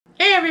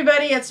Hey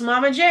everybody, it's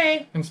Mama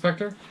J. And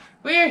Spectre.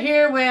 We are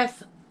here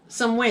with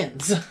some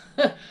wins.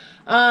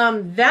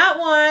 That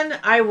one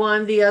I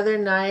won the other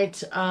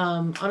night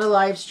on a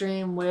live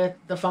stream with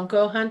the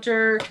Funko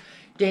Hunter,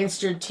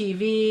 Dainster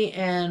TV,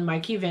 and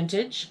Mikey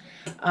Vintage.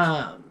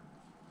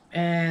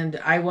 And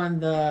I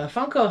won the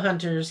Funko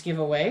Hunters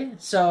giveaway.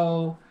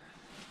 So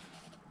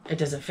it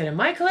doesn't fit in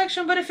my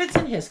collection, but it fits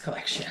in his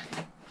collection.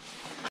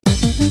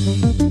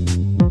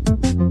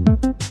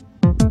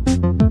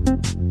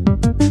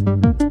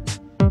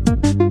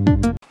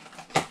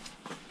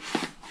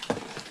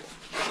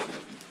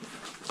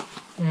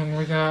 And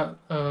we got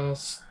a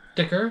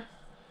sticker.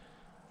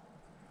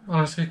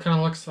 Honestly, it kind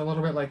of looks a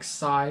little bit like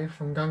Psy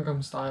from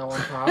Gangnam Style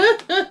on top.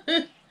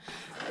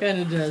 Kind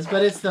of does,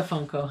 but it's the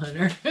Funko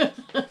Hunter.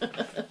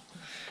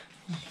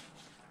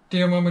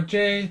 Dear Mama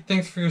J,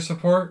 thanks for your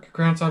support.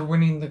 Congrats on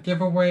winning the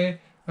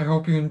giveaway. I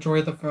hope you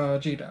enjoy the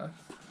Vegeta.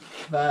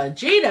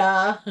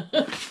 Vegeta?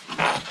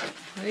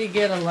 We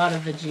get a lot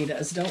of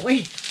Vegetas, don't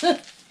we?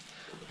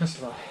 This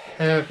is a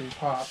heavy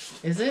pop.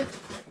 Is it?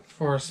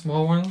 For a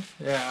small one?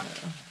 Yeah.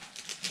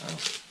 Oh.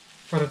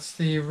 But it's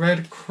the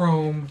red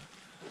chrome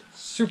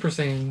Super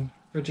Saiyan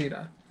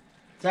Vegeta.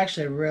 It's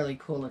actually a really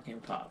cool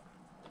looking pop.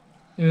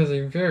 It is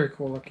a very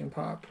cool looking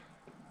pop.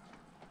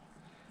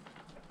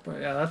 But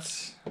yeah,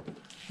 that's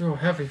real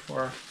heavy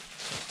for her.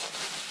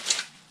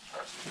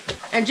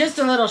 And just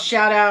a little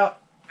shout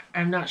out.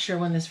 I'm not sure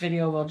when this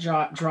video will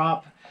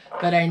drop,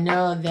 but I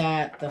know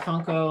that the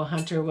Funko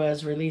Hunter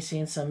was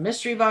releasing some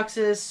mystery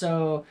boxes,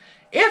 so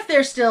if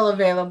they're still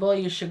available,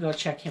 you should go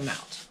check him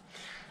out.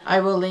 I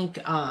will link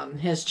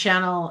his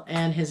channel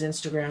and his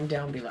Instagram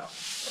down below.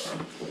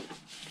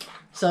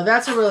 So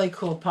that's a really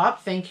cool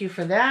pop. Thank you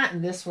for that.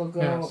 And this will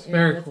go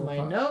in with my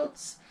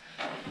notes.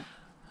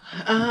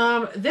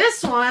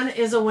 This one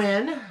is a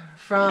win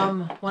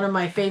from one of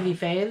my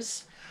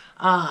faves,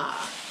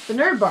 the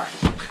Nerd Bar.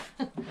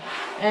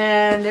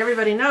 And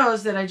everybody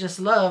knows that I just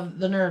love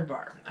the Nerd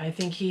Bar. I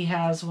think he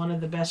has one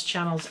of the best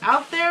channels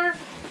out there.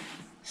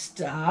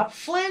 Stop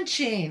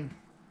flinching.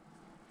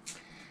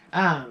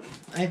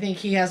 I think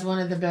he has one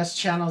of the best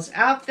channels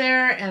out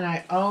there, and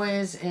I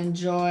always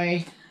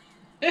enjoy...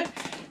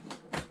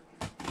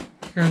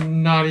 You're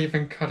not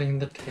even cutting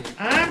the tape.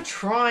 I'm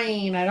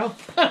trying. I don't...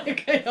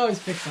 I always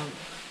pick something.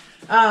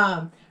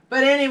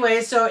 But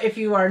anyway, so if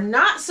you are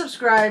not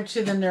subscribed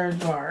to the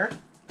Nerd Bar,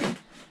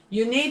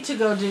 you need to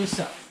go do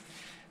so.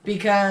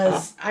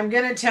 Because I'm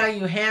going to tell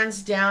you,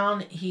 hands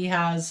down, he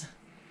has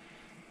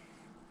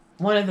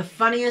one of the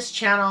funniest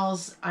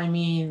channels. I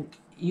mean...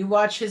 You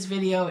watch his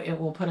video, it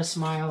will put a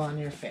smile on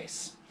your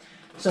face.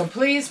 So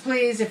please,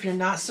 please, if you're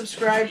not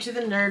subscribed to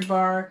the Nerd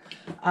Bar,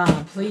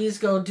 please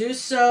go do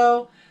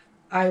so.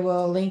 I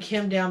will link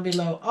him down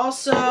below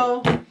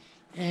also.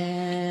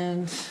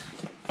 And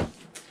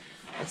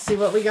let's see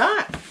what we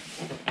got.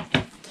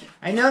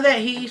 I know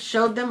that he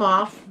showed them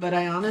off, but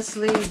I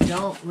honestly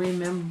don't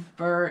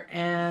remember.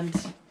 And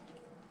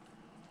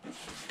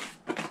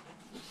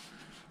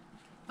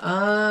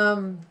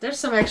there's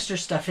some extra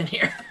stuff in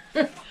here.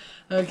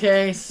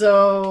 Okay,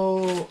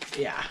 so,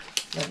 yeah,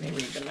 let me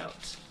read the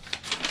notes.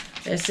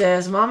 It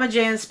says, Mama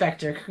J and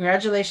Spectre,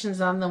 congratulations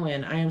on the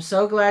win. I am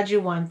so glad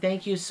you won.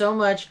 Thank you so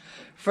much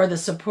for the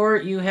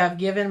support you have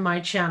given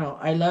my channel.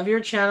 I love your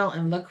channel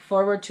and look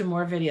forward to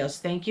more videos.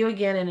 Thank you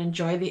again and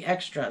enjoy the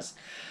extras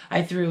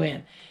I threw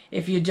in.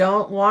 If you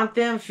don't want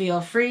them,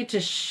 feel free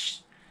to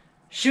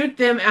shoot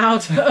them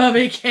out of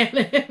a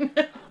cannon.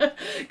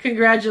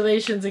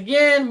 Congratulations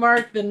again,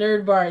 Mark the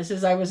Nerd Bar. It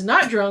says, I was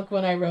not drunk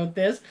when I wrote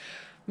this.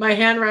 My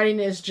handwriting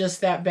is just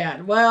that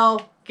bad.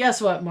 Well,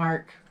 guess what,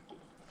 Mark?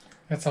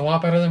 It's a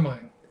lot better than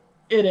mine.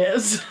 It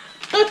is.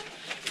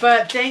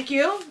 But thank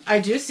you. I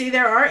do see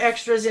there are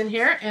extras in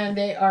here, and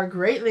they are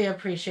greatly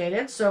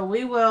appreciated. So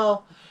we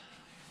will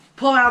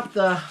pull out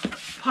the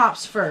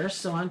pops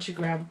first. So why don't you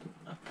grab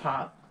a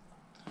pop?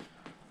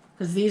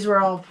 Because these were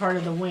all part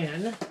of the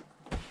win.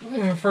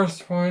 The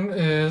first one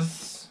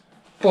is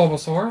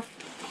Bulbasaur.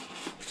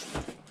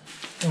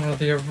 One of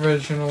the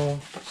original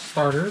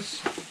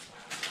starters.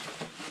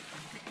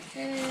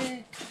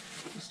 Okay.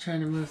 Just trying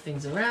to move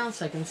things around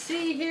so I can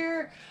see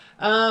here.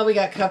 We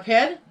got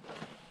Cuphead.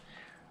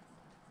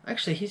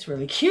 Actually, he's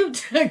really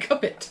cute.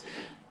 Cuphead.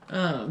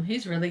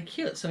 He's really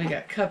cute. So we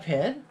got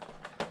Cuphead.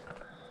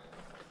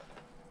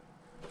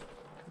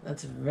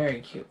 That's a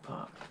very cute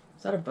pop.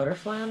 Is that a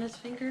butterfly on his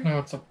finger?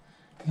 No,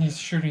 he's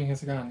shooting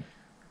his gun.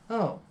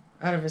 Oh,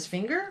 out of his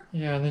finger?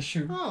 Yeah, they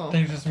shoot. Oh.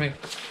 They just make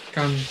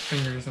gun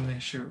fingers and they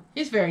shoot.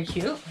 He's very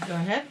cute. Go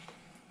ahead.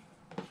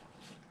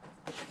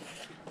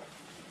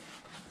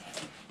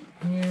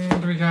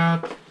 And we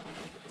got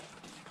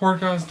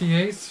Portgas the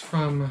Ace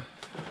from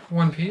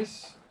One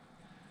Piece.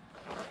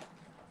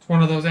 It's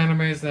one of those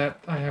animes that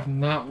I have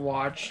not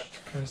watched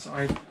because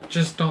I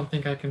just don't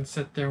think I can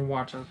sit there and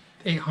watch a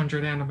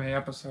 800 anime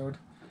episode.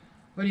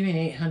 What do you mean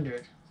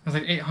 800? There's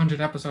like 800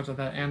 episodes of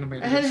that anime.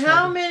 And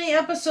how many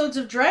episodes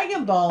of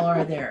Dragon Ball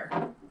are there?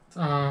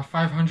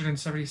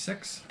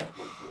 576.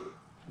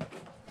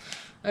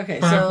 Okay,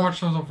 but so... I've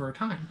watched those over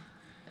time.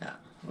 Yeah.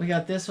 We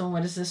got this one.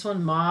 What is this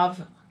one?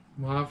 Mauve.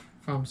 Mauve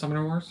from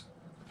Summoner Wars.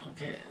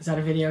 Okay, is that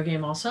a video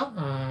game also?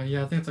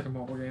 Yeah, I think it's like a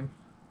mobile game.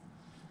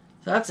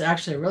 So that's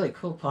actually a really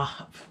cool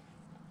pop.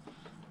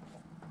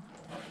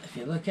 If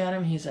you look at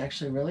him, he's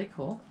actually really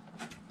cool.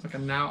 It's like a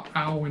now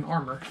owl in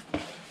armor.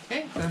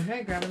 Okay, go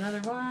ahead, grab another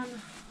one.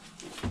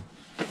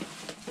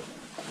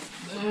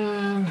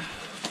 And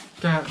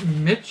got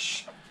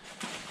Mitch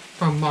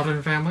from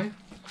Modern Family.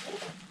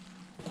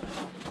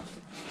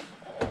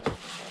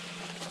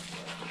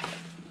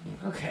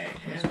 Okay,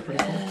 and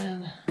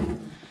then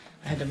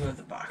I had to move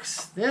the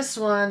box. This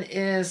one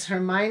is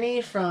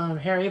Hermione from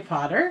Harry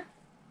Potter.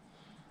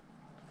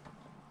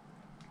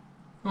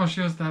 Oh,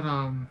 she has that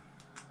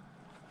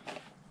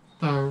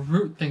the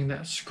root thing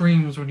that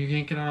screams when you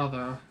yank it out of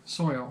the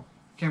soil.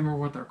 Can't remember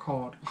what they're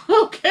called.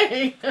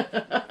 Okay.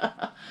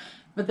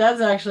 But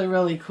that's actually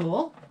really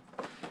cool.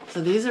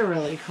 So these are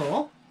really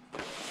cool.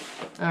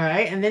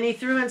 Alright, and then he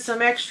threw in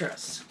some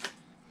extras.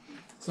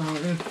 So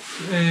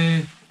it's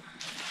a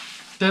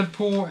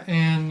Deadpool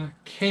and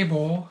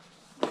Cable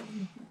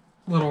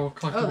little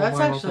collectible. Oh, that's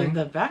vinyl actually, thing.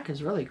 the back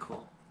is really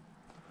cool.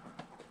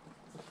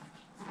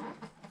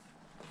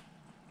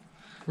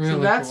 Really so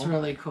that's cool.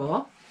 really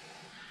cool.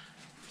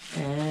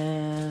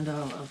 And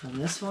I'll open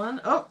this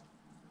one. Oh,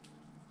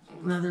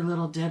 another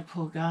little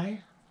Deadpool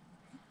guy.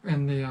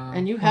 And the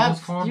and you what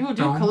have called? you do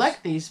Domes.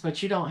 collect these,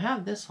 but you don't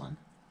have this one.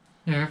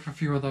 Yeah, I have a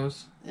few of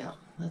those. Yeah,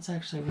 that's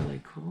actually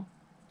really cool.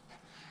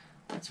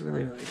 That's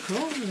really, really cool.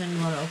 And then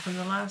you want to open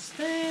the last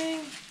thing.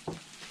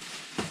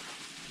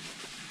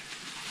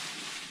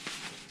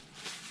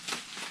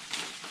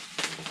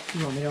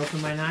 You want me to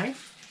open my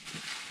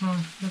knife?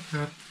 Oh, that's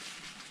good.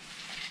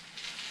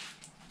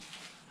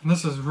 And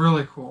this is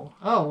really cool.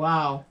 Oh,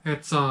 wow.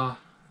 It's the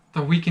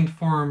weakened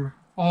form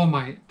All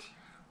Might.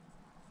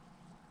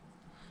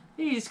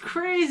 He's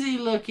crazy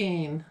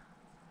looking.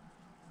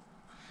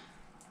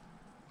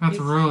 That's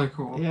really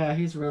cool. Yeah,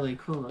 he's really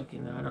cool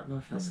looking, though. I don't know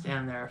if he'll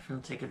stand there or if he'll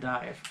take a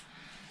dive.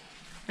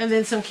 And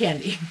then some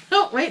candy.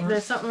 Oh, wait,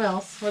 there's something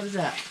else. What is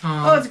that?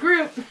 Oh, it's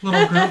Groot.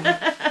 Little Groot.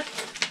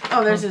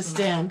 Oh, there's his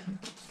stand.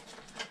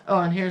 Oh,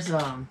 and here's,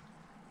 Oh,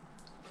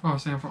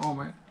 stand for All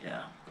Might.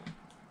 yeah.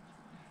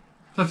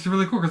 That's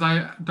really cool because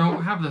I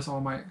don't have this All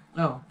Might.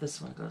 Oh,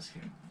 this one goes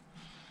here.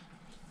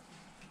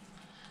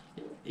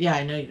 Yeah,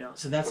 I know you don't.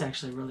 So that's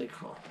actually really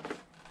cool.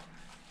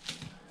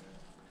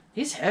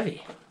 He's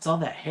heavy. It's all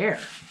that hair.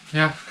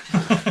 Yeah.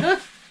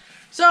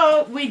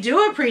 So we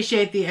do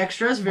appreciate the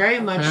extras very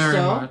much. Very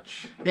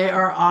much. They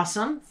are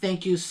awesome.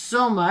 Thank you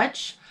so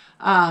much.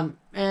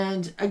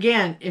 And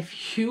again,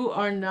 if you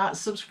are not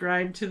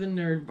subscribed to the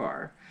Nerd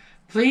Bar,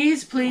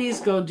 please, please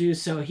go do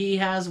so. He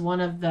has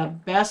one of the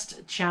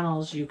best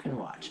channels you can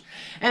watch.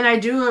 And I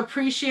do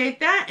appreciate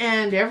that.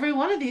 And every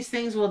one of these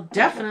things will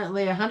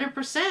definitely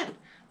 100%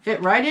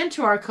 fit right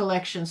into our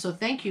collection. So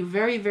thank you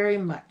very, very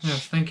much.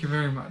 Yes, thank you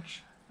very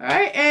much. All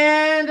right.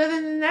 And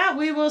other than that,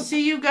 we will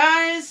see you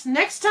guys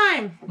next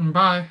time.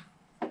 Bye.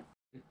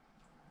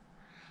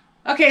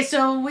 Okay,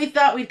 so we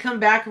thought we'd come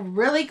back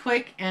really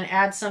quick and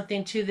add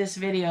something to this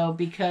video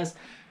because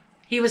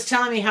he was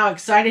telling me how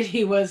excited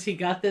he was. He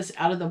got this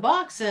out of the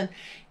box, and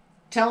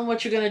tell him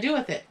what you're going to do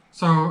with it.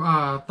 So,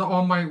 the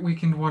All Might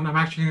weakened one, I'm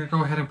actually going to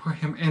go ahead and put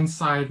him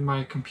inside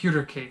my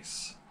computer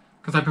case.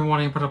 Because I've been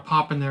wanting to put a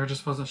pop in there,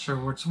 just wasn't sure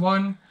which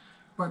one.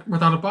 But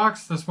without a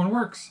box, this one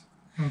works.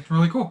 And it's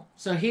really cool.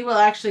 So he will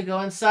actually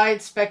go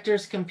inside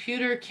Spectre's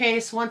computer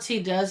case. Once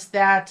he does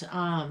that,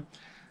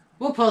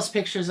 we'll post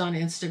pictures on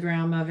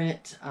Instagram of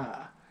it.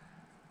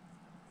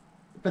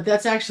 But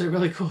that's actually a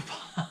really cool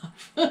pop.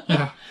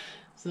 Yeah.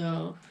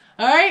 So,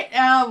 all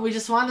right. We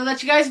just wanted to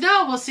let you guys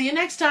know. We'll see you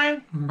next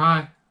time.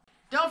 Bye.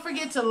 Don't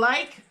forget to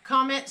like,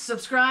 comment,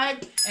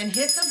 subscribe, and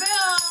hit the bell.